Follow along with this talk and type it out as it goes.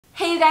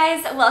Hey you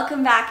guys,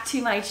 welcome back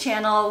to my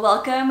channel.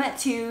 Welcome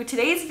to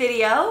today's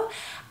video.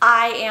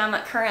 I am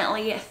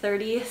currently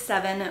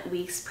 37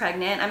 weeks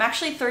pregnant. I'm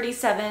actually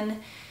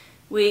 37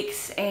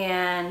 weeks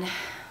and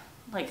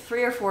like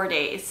 3 or 4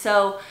 days.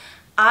 So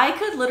I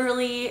could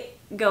literally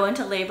go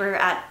into labor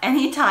at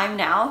any time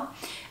now.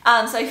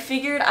 So I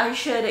figured I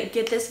should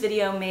get this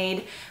video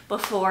made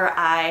before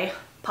I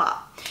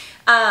pop.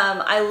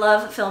 I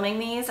love filming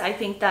these. I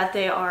think that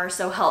they are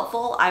so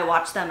helpful. I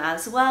watch them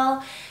as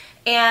well.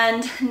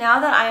 And now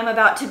that I am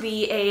about to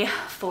be a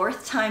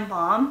 4th time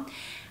mom,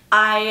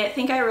 I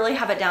think I really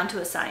have it down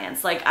to a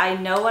science. Like, I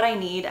know what I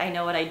need, I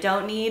know what I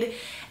don't need,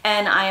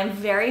 and I am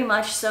very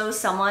much so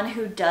someone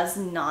who does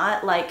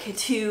not like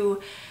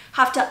to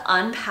have to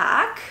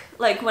unpack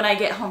like when I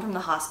get home from the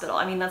hospital.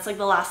 I mean, that's like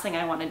the last thing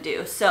I want to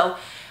do. So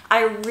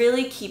I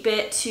really keep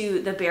it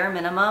to the bare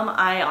minimum.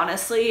 I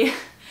honestly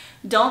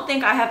don't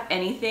think I have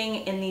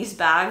anything in these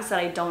bags that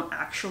I don't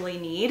actually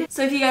need.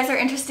 So if you guys are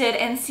interested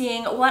in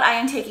seeing what I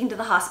am taking to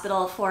the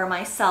hospital for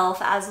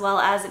myself as well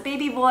as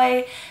baby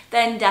boy,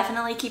 then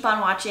definitely keep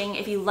on watching.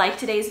 If you like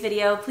today's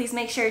video, please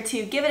make sure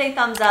to give it a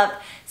thumbs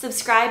up,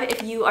 subscribe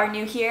if you are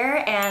new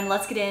here, and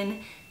let's get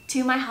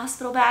into my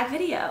hospital bag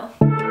video.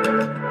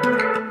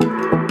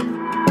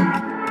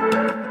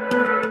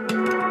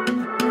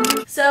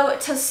 So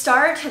to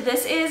start,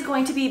 this is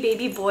going to be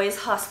baby boy's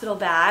hospital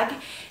bag,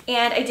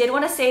 and I did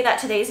want to say that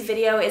today's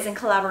video is in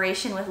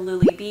collaboration with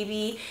Lily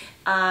BB.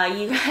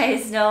 You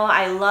guys know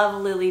I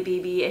love Lily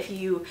BB. If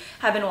you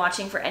have been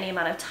watching for any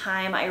amount of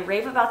time, I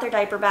rave about their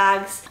diaper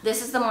bags.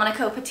 This is the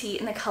Monaco Petite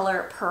in the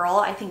color Pearl.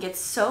 I think it's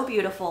so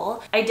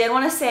beautiful. I did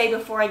want to say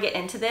before I get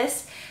into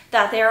this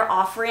that they're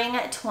offering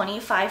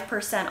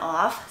 25%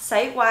 off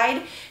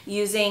site-wide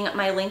using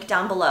my link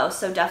down below.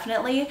 So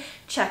definitely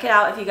check it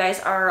out if you guys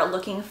are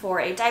looking for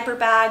a diaper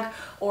bag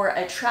or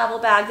a travel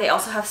bag. They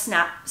also have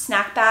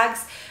snack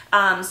bags.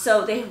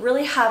 So they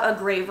really have a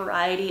great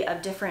variety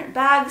of different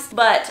bags.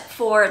 But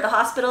for the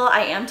hospital,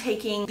 I am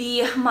taking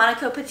the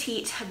Monaco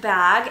Petite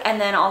bag.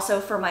 And then also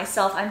for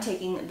myself, I'm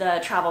taking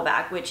the travel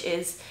bag, which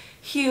is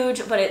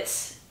huge, but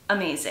it's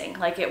amazing.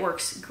 Like, it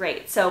works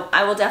great. So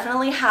I will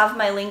definitely have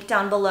my link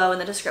down below in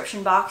the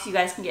description box. You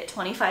guys can get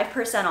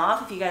 25%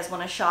 off if you guys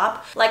want to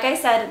shop. Like I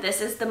said,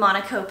 this is the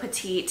Monaco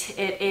Petite.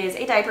 It is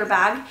a diaper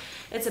bag.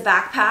 It's a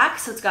backpack,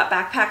 so it's got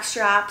backpack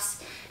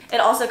straps. It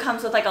also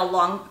comes with like a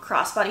long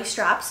crossbody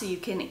strap, so you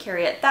can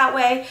carry it that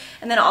way.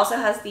 And then it also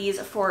has these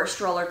 4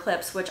 stroller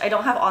clips, which I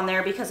don't have on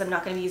there because I'm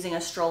not going to be using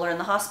a stroller in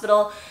the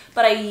hospital,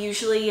 but I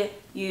usually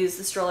use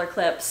the stroller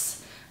clips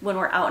when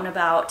we're out and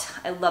about.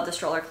 I love the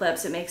stroller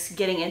clips. It makes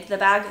getting into the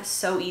bag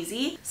so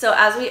easy. So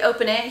as we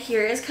open it,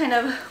 here is kind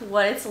of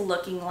what it's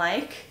looking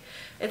like.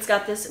 It's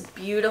got this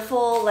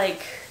beautiful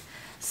like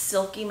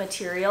silky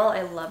material.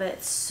 I love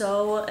it.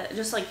 So it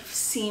just like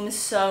seems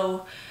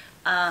so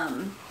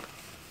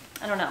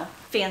I don't know,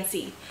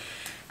 fancy.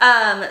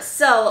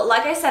 So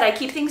like I said, I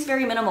keep things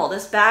very minimal.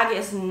 This bag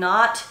is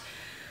not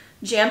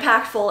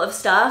jam-packed full of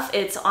stuff.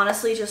 It's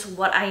honestly just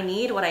what I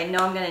need, what I know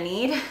I'm gonna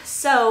need.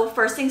 So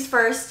first things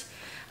first,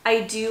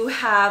 I do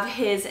have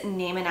his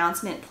name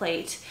announcement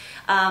plate.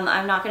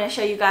 I'm not gonna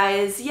show you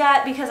guys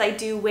yet because I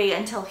do wait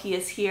until he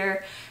is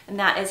here, and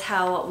that is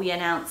how we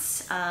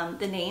announce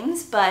the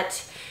names.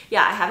 But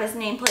yeah, I have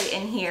his nameplate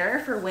in here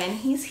for when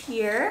he's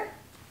here.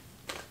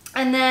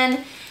 And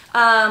then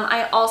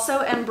I also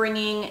am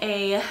bringing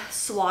a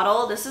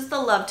swaddle. This is the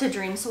Love to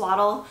Dream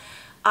swaddle.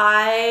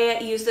 I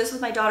use this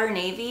with my daughter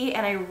Navy,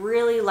 and I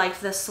really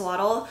liked this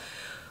swaddle.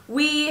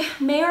 We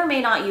may or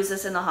may not use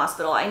this in the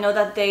hospital. I know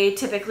that they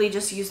typically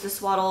just use the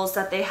swaddles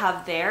that they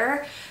have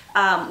there,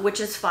 which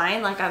is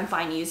fine. Like, I'm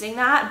fine using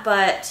that,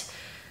 but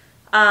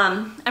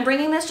I'm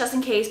bringing this just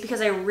in case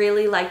because I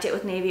really liked it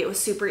with Navy. It was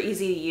super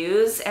easy to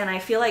use, and I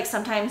feel like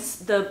sometimes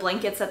the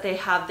blankets that they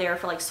have there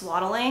for like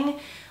swaddling,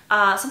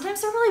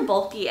 sometimes they're really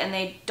bulky and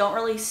they don't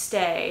really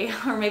stay,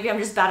 or maybe I'm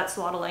just bad at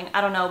swaddling,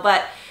 I don't know,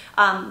 but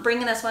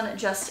bringing this one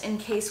just in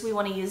case we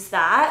want to use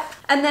that.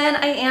 And then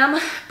I am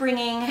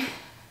bringing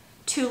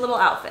 2 little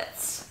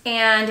outfits,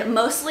 and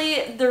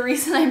mostly the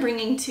reason I'm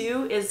bringing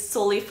 2 is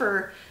solely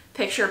for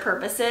picture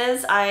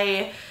purposes.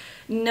 I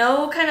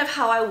know kind of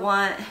how I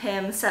want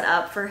him set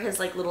up for his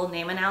like little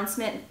name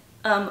announcement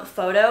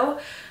photo,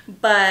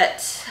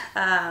 but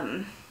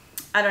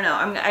I don't know,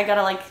 I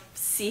gotta like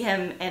see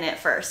him in it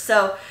first.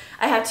 So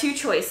I have 2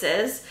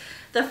 choices.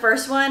 The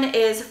first one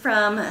is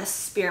from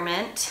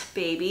Spearmint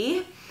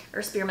Baby,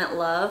 or Spearmint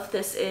Love.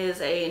 This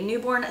is a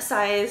newborn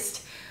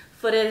sized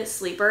footed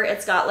sleeper.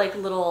 It's got like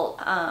little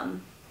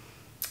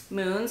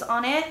moons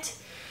on it,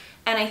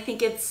 and I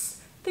think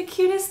it's the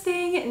cutest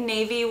thing.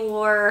 Navy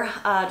wore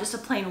just a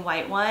plain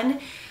white one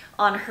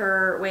on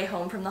her way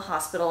home from the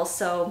hospital,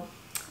 so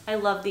I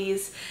love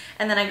these.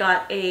 And then I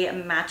got a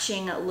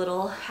matching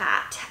little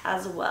hat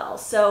as well.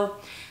 So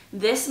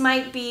this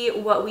might be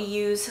what we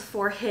use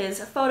for his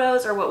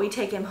photos or what we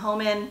take him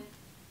home in.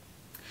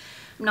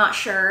 I'm not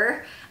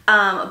sure.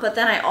 But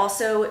then I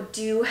also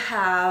do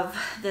have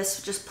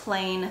this just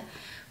plain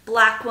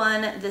black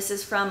one. This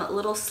is from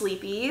Little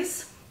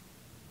Sleepies.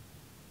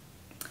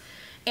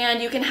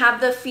 And you can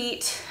have the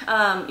feet,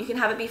 you can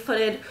have it be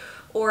footed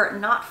or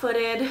not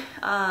footed.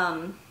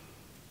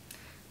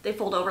 They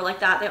fold over like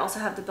that. They also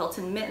have the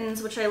built-in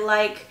mittens, which I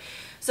like.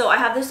 So I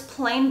have this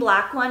plain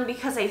black one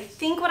because I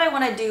think what I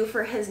want to do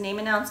for his name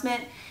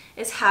announcement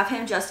is have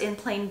him just in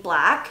plain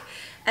black.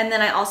 And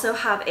then I also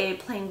have a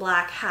plain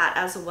black hat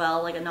as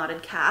well, like a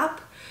knotted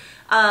cap.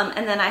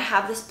 And then I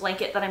have this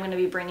blanket that I'm going to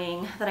be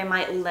bringing that I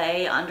might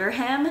lay under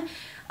him.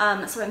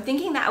 So I'm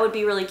thinking that would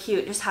be really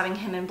cute, just having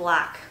him in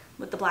black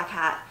with the black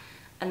hat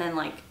and then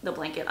like the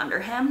blanket under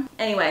him.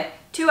 Anyway,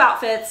 2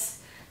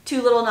 outfits, 2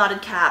 little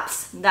knotted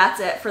caps. That's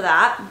it for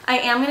that. I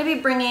am going to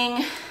be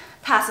bringing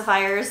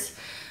pacifiers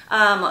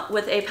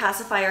with a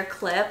pacifier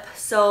clip.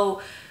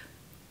 So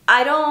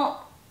I don't,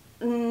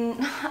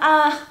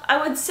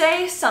 I would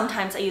say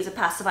sometimes I use a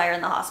pacifier in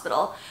the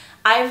hospital.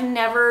 I've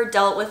never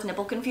dealt with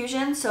nipple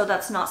confusion, so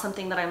that's not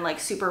something that I'm like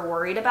super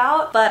worried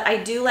about, but I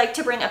do like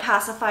to bring a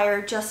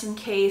pacifier just in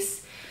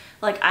case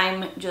like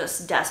I'm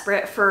just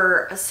desperate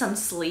for some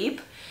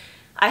sleep.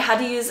 I had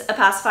to use a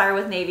pacifier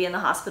with Navy in the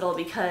hospital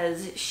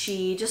because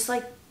she just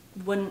like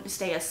wouldn't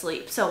stay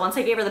asleep. So once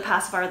I gave her the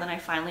pacifier, then I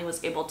finally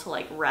was able to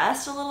like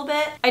rest a little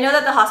bit. I know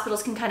that the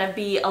hospitals can kind of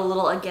be a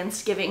little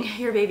against giving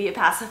your baby a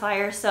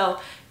pacifier, so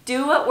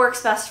do what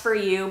works best for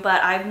you,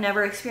 but I've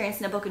never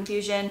experienced nipple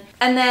confusion.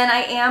 And then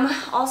I am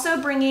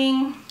also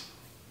bringing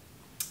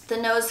the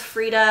Nose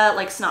Frida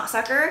like snot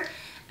sucker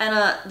and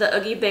the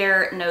Oogie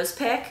Bear nose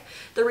pick.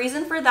 The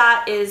reason for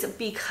that is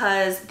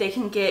because they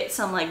can get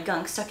some like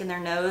gunk stuck in their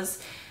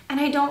nose, and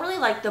I don't really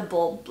like the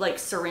bulb like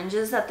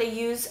syringes that they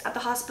use at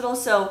the hospital.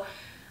 So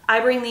I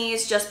bring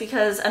these just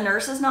because a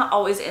nurse is not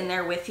always in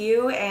there with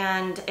you,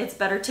 and it's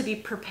better to be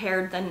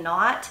prepared than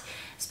not,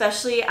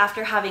 especially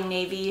after having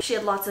Navy. She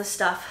had lots of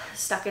stuff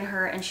stuck in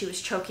her and she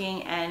was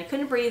choking and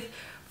couldn't breathe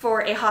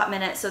for a hot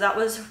minute. So that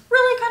was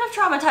really kind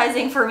of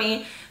traumatizing for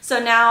me.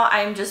 So now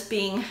I'm just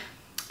being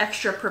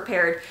extra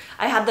prepared.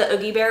 I had the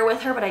Oogie Bear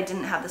with her, but I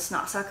didn't have the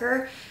snot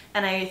sucker,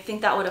 and I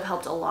think that would have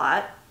helped a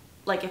lot,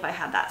 like if I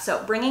had that.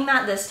 So bringing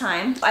that this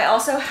time. I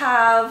also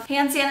have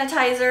hand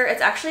sanitizer.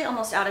 It's actually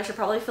almost out. I should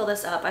probably fill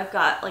this up. I've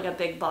got like a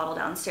big bottle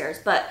downstairs,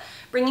 but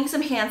bringing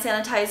some hand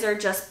sanitizer.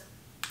 Just,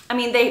 I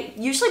mean, they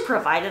usually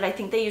provide it. I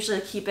think they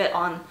usually keep it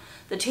on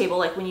the table.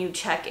 Like when you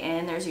check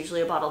in, there's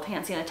usually a bottle of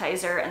hand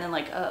sanitizer and then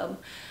like a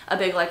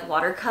big like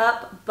water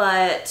cup,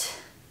 but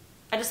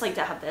I just like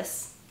to have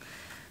this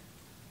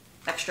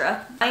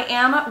extra. I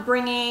am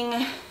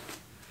bringing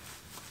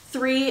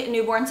 3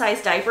 newborn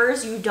size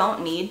diapers. You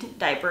don't need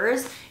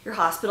diapers. Your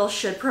hospital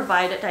should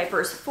provide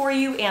diapers for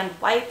you and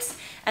wipes,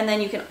 and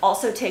then you can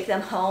also take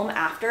them home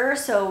after.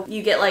 So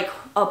you get like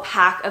a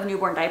pack of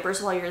newborn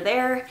diapers while you're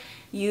there,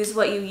 use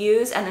what you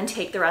use, and then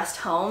take the rest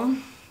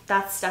home.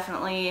 That's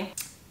definitely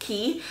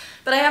key.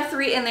 But I have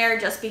 3 in there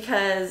just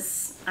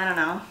because, I don't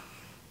know,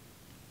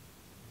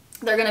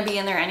 they're gonna be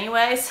in there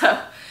anyway, so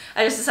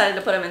I just decided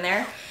to put them in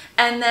there.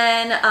 And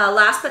then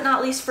last but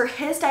not least for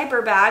his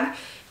diaper bag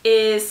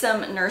is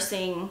some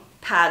nursing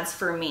pads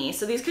for me.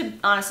 So these could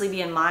honestly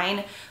be in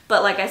mine,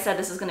 but like I said,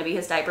 this is gonna be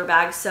his diaper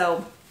bag,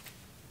 so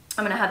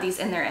I'm gonna have these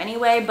in there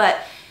anyway. But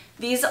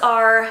these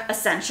are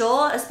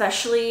essential,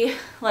 especially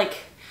like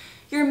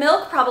your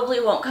milk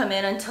probably won't come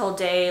in until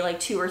day like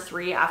 2 or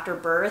 3 after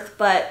birth,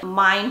 but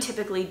mine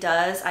typically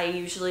does. I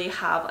usually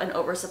have an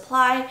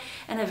oversupply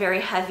and a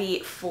very heavy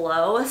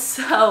flow.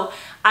 So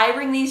I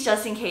bring these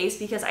just in case,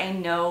 because I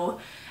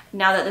know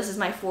now that this is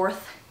my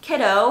 4th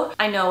kiddo,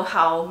 I know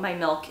how my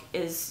milk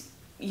is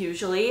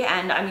usually,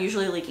 and I'm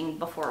usually leaking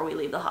before we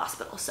leave the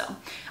hospital. So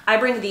I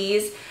bring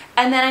these.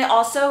 And then I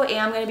also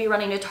am going to be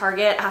running to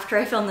Target after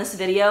I film this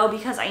video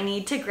because I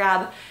need to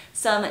grab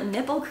some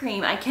nipple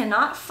cream. I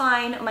cannot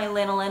find my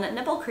lanolin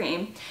nipple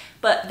cream,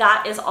 but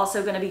that is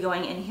also going to be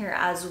going in here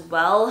as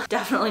well.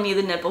 Definitely need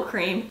the nipple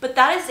cream. But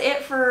that is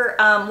it for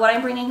what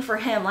I'm bringing for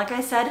him. Like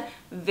I said,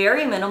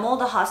 very minimal.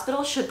 The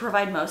hospital should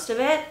provide most of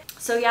it.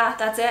 So yeah,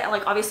 that's it.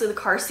 Like obviously the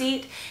car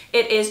seat,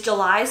 it is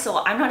July,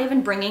 so I'm not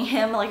even bringing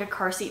him like a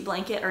car seat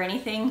blanket or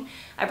anything.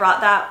 I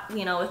brought that,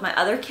 you know, with my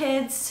other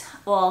kids,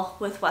 well,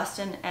 with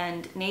Weston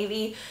and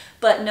Navy,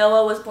 but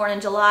Noah was born in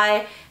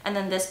July, and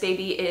then this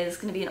baby is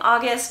gonna be in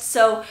August.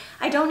 So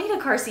I don't need a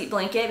car seat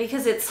blanket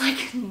because it's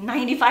like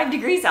 95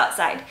 degrees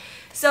outside.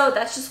 So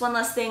that's just one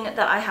less thing that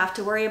I have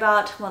to worry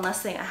about, one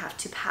less thing I have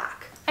to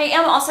pack. I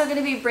am also going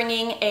to be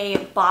bringing a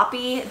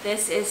boppy.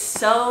 This is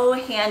so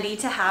handy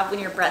to have when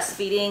you're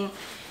breastfeeding.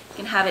 You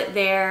can have it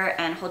there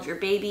and hold your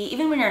baby.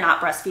 Even when you're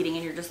not breastfeeding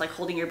and you're just like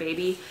holding your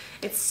baby,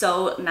 it's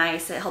so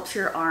nice. It helps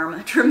your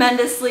arm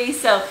tremendously.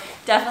 So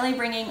definitely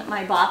bringing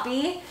my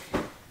boppy.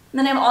 And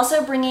then I'm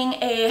also bringing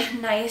a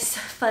nice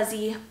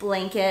fuzzy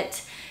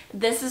blanket.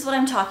 This is what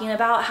I'm talking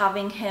about,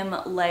 having him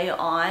lay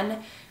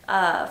on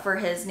for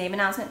his name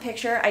announcement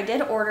picture. I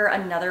did order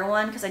another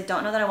one because I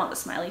don't know that I want the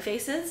smiley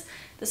faces.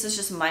 This is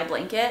just my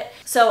blanket.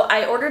 So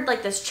I ordered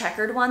like this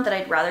checkered one that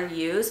I'd rather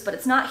use, but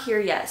it's not here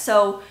yet.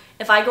 So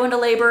if I go into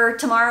labor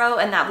tomorrow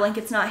and that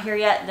blanket's not here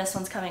yet, this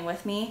one's coming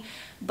with me.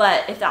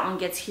 But if that one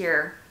gets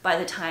here by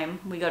the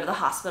time we go to the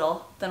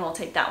hospital, then we'll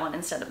take that one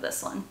instead of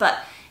this one. But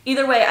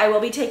Either way, I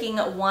will be taking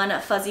one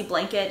fuzzy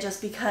blanket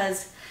just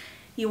because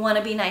you want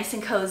to be nice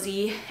and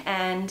cozy,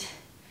 and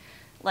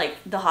like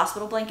the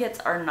hospital blankets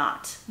are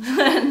not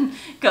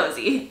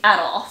cozy at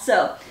all.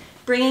 So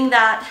bringing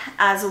that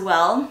as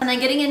well. And then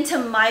getting into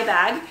my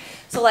bag.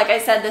 So like I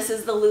said, this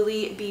is the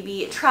Lulie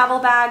BB travel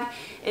bag.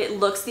 It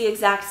looks the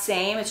exact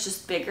same, it's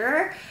just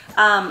bigger.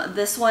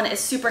 This one is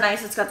super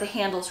nice. It's got the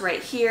handles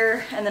right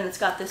here, and then it's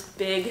got this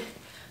big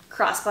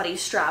crossbody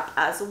strap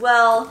as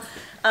well.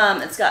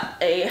 It's got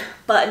a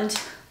buttoned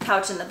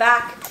pouch in the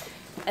back,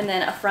 and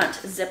then a front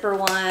zipper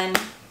one,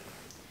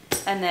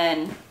 and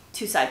then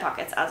 2 side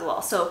pockets as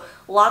well. So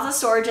lots of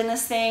storage in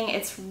this thing.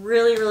 It's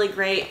really, really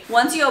great.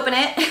 Once you open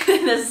it,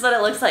 this is what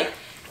it looks like.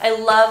 I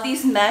love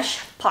these mesh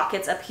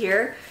pockets up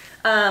here.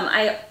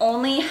 I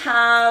only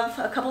have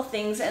a couple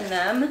things in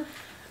them.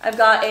 I've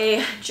got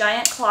a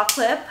giant claw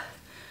clip,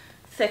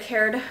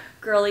 thick-haired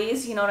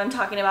girlies, you know what I'm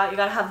talking about. You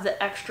gotta have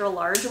the extra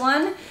large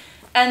one.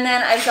 And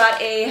then I've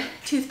got a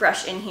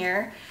toothbrush in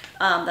here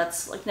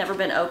that's like never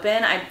been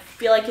open. I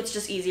feel like it's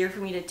just easier for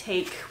me to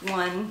take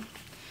one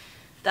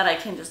that I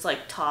can just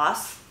like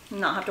toss and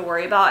not have to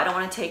worry about. I don't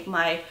want to take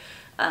my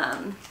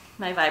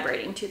my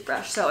vibrating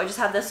toothbrush. So I just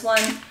have this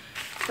one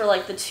for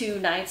like the 2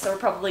 nights that we're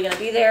probably gonna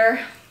be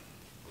there.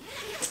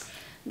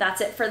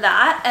 That's it for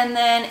that. And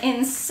then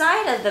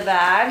inside of the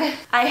bag,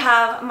 I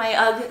have my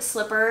UGG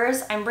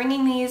slippers. I'm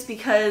bringing these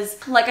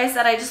because, like I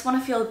said, I just want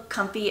to feel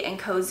comfy and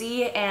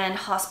cozy, and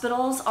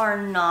hospitals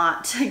are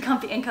not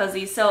comfy and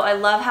cozy. So I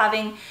love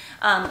having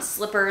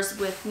slippers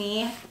with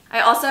me.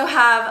 I also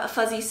have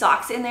fuzzy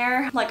socks in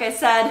there. Like I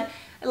said,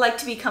 I like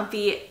to be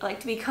comfy, I like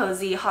to be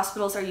cozy.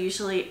 Hospitals are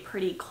usually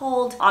pretty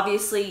cold.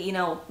 Obviously, you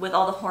know, with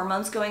all the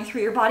hormones going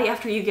through your body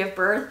after you give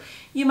birth,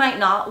 you might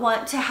not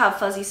want to have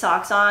fuzzy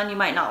socks on. You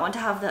might not want to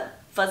have the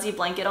fuzzy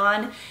blanket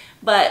on,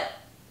 but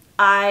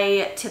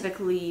I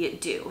typically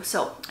do.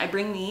 So I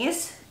bring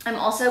these. I'm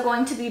also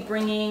going to be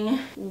bringing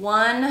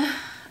one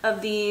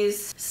of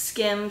these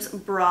Skims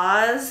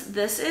bras.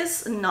 This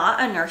is not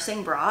a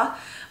nursing bra,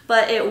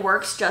 but it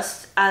works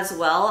just as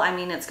well. I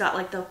mean, it's got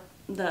like the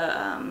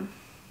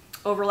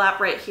overlap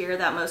right here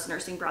that most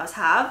nursing bras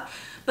have,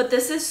 but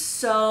this is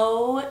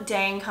so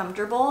dang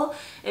comfortable.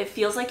 It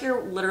feels like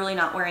you're literally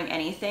not wearing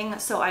anything.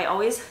 So I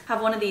always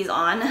have one of these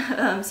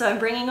on. So I'm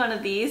bringing one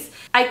of these.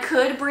 I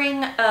could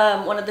bring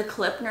one of the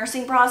clip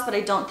nursing bras, but I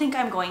don't think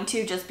I'm going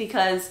to, just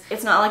because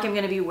it's not like I'm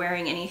going to be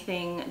wearing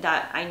anything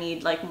that I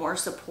need like more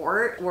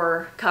support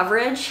or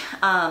coverage.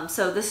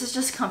 So this is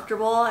just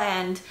comfortable,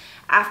 and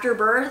after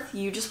birth,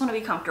 you just want to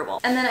be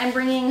comfortable. And then I'm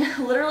bringing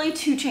literally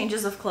 2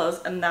 changes of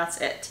clothes, and that's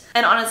it.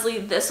 And honestly,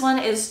 this one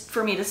is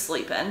for me to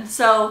sleep in.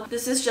 So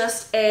this is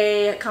just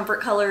a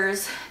Comfort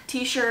Colors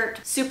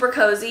t-shirt, super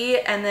cozy,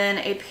 and then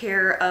a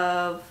pair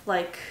of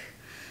like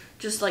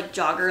just like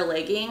jogger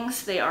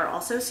leggings. They are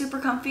also super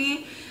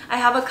comfy. I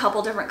have a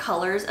couple different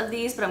colors of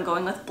these, but I'm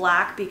going with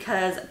black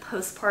because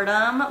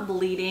postpartum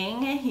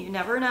bleeding, you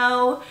never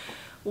know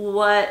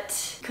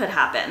what could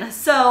happen.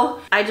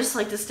 So I just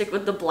like to stick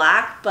with the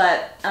black,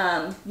 but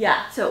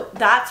yeah, so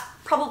that's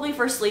probably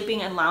for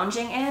sleeping and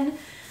lounging in.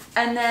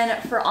 And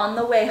then for on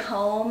the way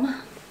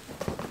home,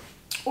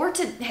 or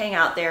to hang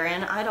out there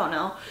in, I don't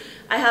know,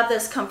 I have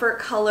this Comfort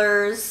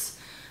Colors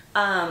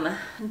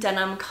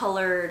denim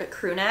colored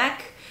crew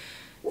neck.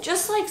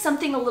 Just like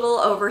something a little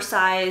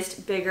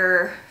oversized,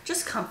 bigger,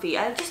 just comfy.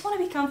 I just want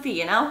to be comfy,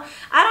 you know?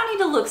 I don't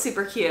need to look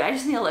super cute. I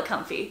just need to look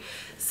comfy.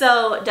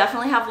 So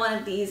definitely have one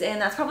of these, and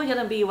that's probably going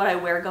to be what I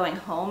wear going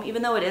home.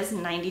 Even though it is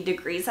 90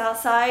 degrees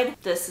outside,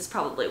 this is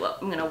probably what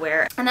I'm going to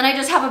wear. And then I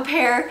just have a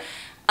pair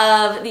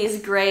of these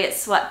gray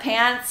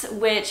sweatpants,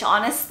 which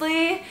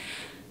honestly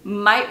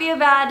might be a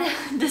bad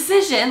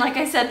decision. Like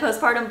I said,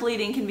 postpartum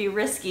bleeding can be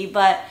risky,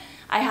 but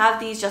I have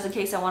these just in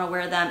case I want to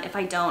wear them. If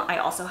I don't, I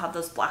also have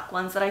those black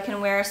ones that I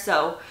can wear,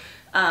 so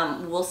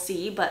we'll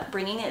see. But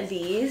bringing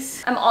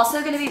these. I'm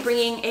also going to be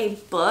bringing a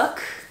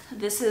book.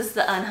 This is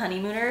The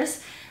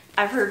Unhoneymooners.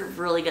 I've heard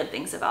really good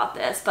things about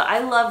this, but I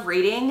love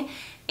reading,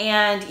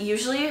 and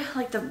usually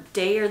like the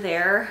day you're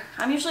there,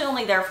 I'm usually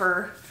only there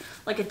for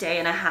like a day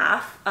and a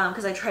half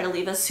because I try to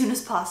leave as soon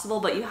as possible,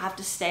 but you have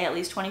to stay at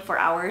least 24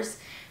 hours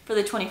for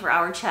the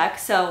 24-hour check.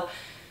 So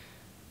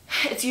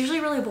it's usually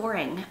really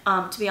boring,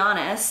 to be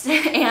honest,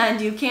 and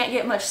you can't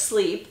get much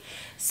sleep.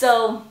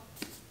 So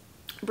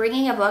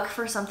bringing a book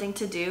for something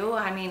to do,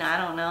 I mean, I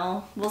don't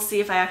know. We'll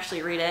see if I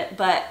actually read it,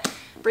 but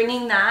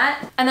bringing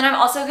that. And then I'm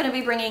also going to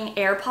be bringing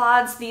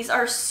AirPods. These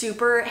are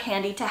super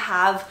handy to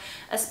have,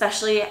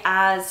 especially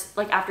as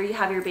like after you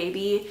have your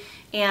baby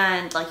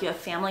and like you have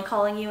family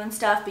calling you and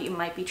stuff, but you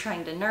might be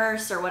trying to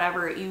nurse or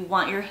whatever, you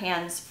want your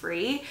hands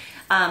free.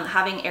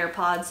 Having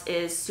AirPods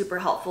is super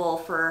helpful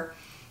for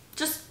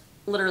just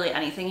literally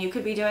anything you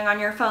could be doing on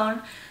your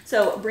phone.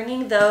 So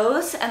bringing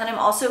those, and then I'm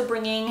also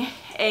bringing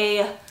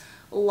a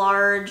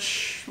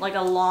large, like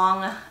a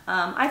long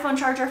iPhone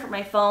charger for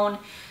my phone.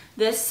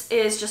 This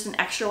is just an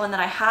extra one that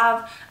I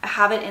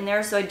have it in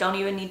there, so I don't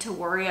even need to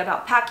worry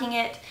about packing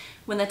it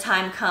when the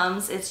time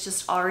comes. It's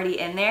just already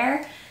in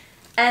there.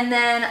 And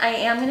then I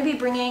am going to be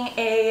bringing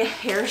a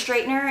hair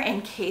straightener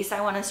in case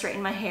I want to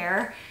straighten my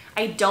hair.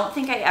 I don't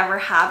think I ever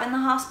have in the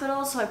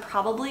hospital, so I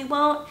probably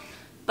won't,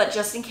 but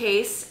just in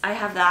case, I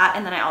have that.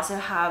 And then I also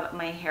have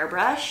my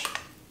hairbrush.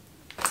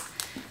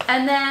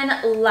 And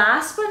then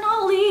last but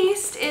not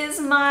least is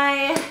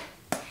my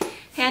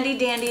handy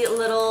dandy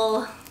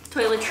little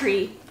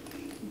toiletry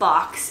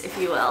box, if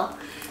you will.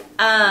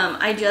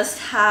 I just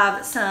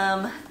have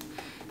some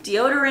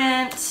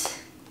deodorant,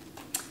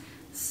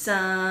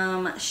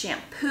 some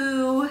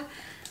shampoo,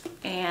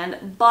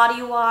 and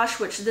body wash,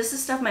 which this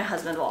is stuff my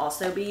husband will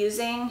also be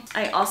using.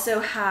 I also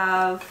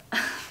have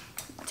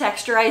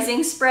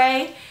texturizing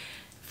spray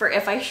for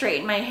if I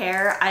straighten my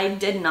hair. I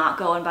did not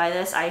go and buy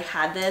this. I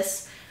had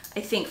this, I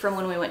think, from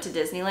when we went to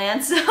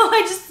Disneyland, so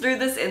I just threw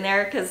this in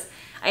there because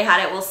I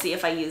had it. We'll see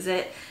if I use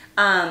it.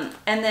 And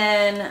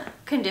then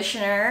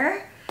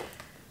conditioner.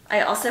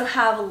 I also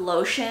have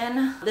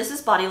lotion. This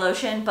is body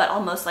lotion, but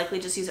I'll most likely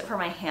just use it for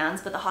my hands,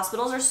 but the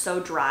hospitals are so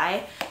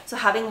dry, so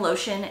having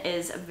lotion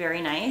is very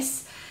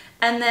nice.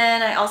 And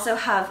then I also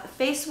have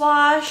face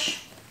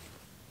wash.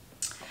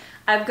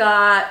 I've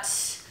got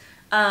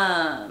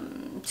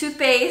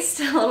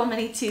toothpaste, a little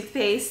mini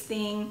toothpaste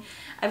thing.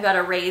 I've got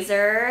a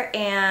razor,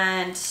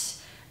 and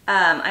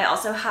I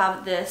also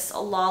have this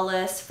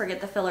Lawless Forget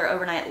the Filler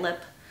Overnight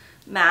Lip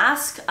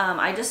Mask.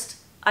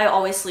 I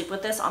always sleep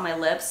with this on my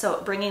lips, so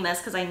bringing this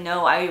because I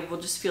know I will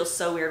just feel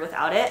so weird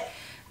without it.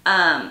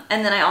 And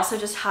then I also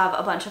just have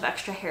a bunch of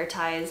extra hair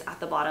ties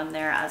at the bottom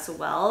there as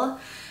well.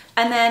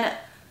 And then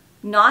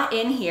not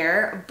in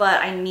here,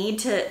 but I need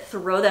to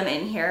throw them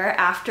in here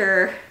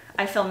after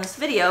I film this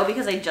video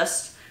because I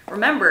just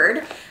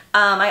remembered.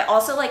 I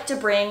also like to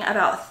bring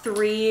about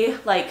 3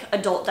 like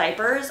adult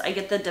diapers. I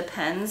get the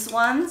Depends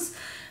ones,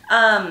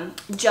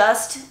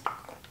 just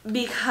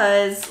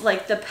because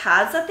like the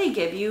pads that they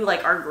give you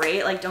like are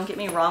great. Like, don't get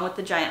me wrong with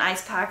the giant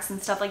ice packs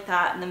and stuff like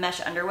that and the mesh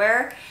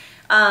underwear.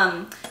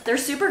 They're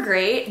super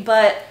great,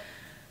 but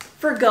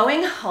for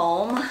going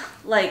home,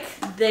 like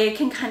they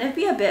can kind of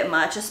be a bit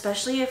much,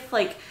 especially if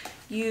like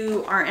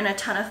you aren't in a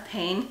ton of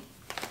pain.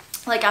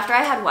 Like after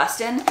I had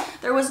Weston,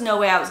 there was no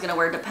way I was gonna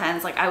wear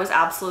Depends. Like I was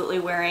absolutely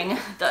wearing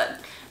the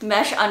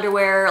mesh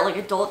underwear, like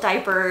adult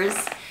diapers,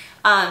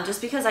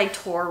 just because I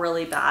tore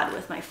really bad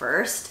with my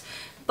first.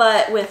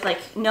 But with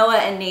like Noah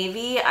and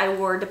Navy, I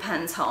wore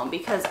Depends home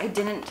because I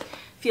didn't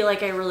feel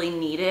like I really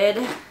needed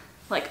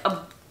like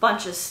a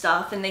bunch of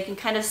stuff, and they can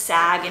kind of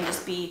sag and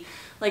just be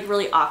like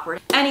really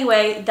awkward.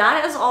 Anyway,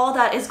 that is all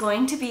that is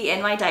going to be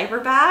in my diaper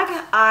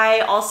bag. I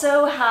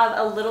also have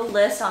a little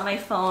list on my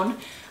phone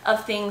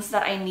of things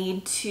that I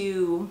need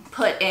to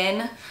put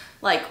in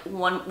like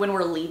when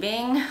we're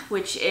leaving,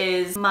 which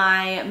is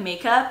my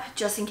makeup,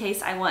 just in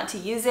case I want to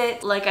use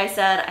it. Like I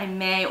said, I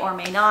may or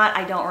may not,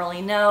 I don't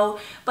really know,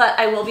 but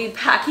I will be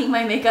packing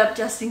my makeup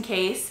just in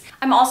case.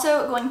 I'm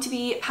also going to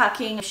be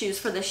packing shoes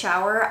for the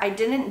shower. I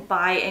didn't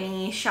buy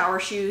any shower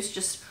shoes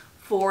just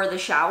for the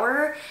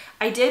shower.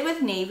 I did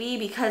with Navy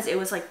because it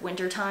was like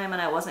winter time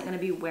and I wasn't gonna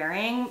be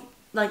wearing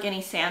like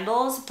any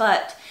sandals,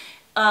 but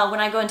when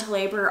I go into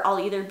labor, I'll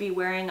either be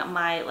wearing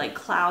my like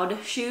cloud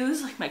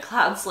shoes, like my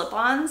cloud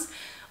slip-ons,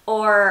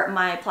 or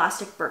my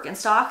plastic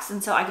Birkenstocks,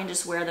 and so I can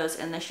just wear those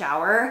in the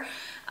shower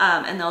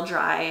and they'll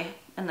dry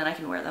and then I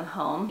can wear them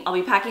home. I'll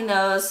be packing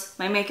those,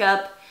 my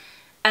makeup,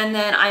 and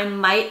then I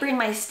might bring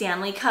my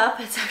Stanley cup.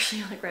 It's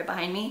actually like right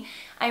behind me.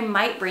 I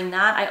might bring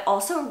that. I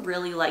also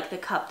really like the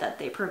cup that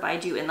they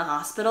provide you in the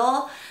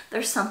hospital.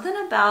 There's something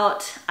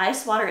about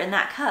ice water in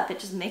that cup. It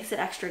just makes it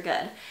extra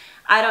good.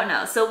 I don't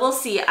know, so we'll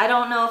see. I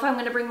don't know if I'm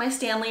gonna bring my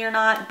Stanley or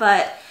not,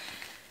 but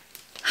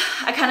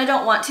I kind of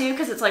don't want to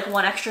because it's like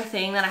one extra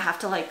thing that I have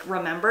to like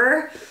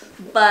remember,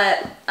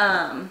 but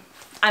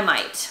I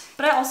might.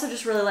 But I also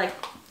just really like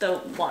the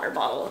water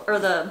bottle, or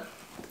the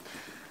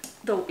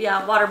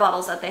water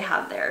bottles that they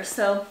have there,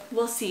 so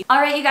we'll see. All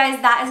right, you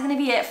guys, that is gonna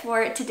be it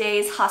for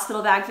today's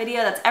hospital bag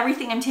video. That's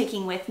everything I'm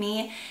taking with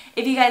me.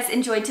 If you guys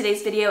enjoyed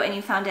today's video and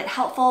you found it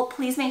helpful,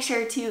 please make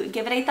sure to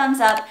give it a thumbs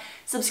up,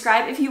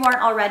 subscribe if you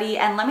aren't already,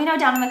 and let me know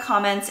down in the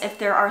comments if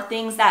there are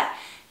things that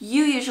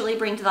you usually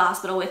bring to the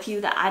hospital with you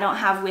that I don't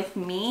have with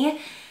me.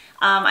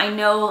 I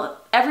know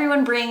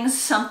everyone brings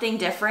something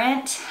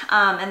different,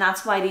 and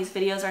that's why these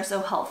videos are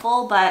so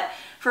helpful, but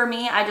for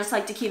me, I just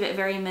like to keep it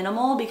very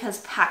minimal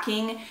because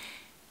packing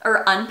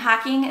or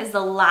unpacking is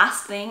the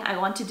last thing I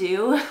want to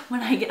do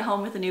when I get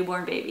home with a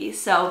newborn baby.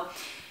 So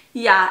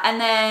yeah, and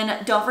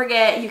then don't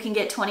forget you can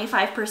get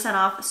 25%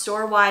 off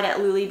store-wide at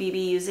Luli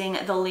BB using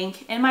the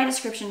link in my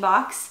description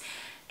box.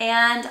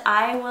 And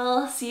I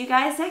will see you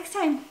guys next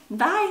time.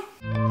 Bye.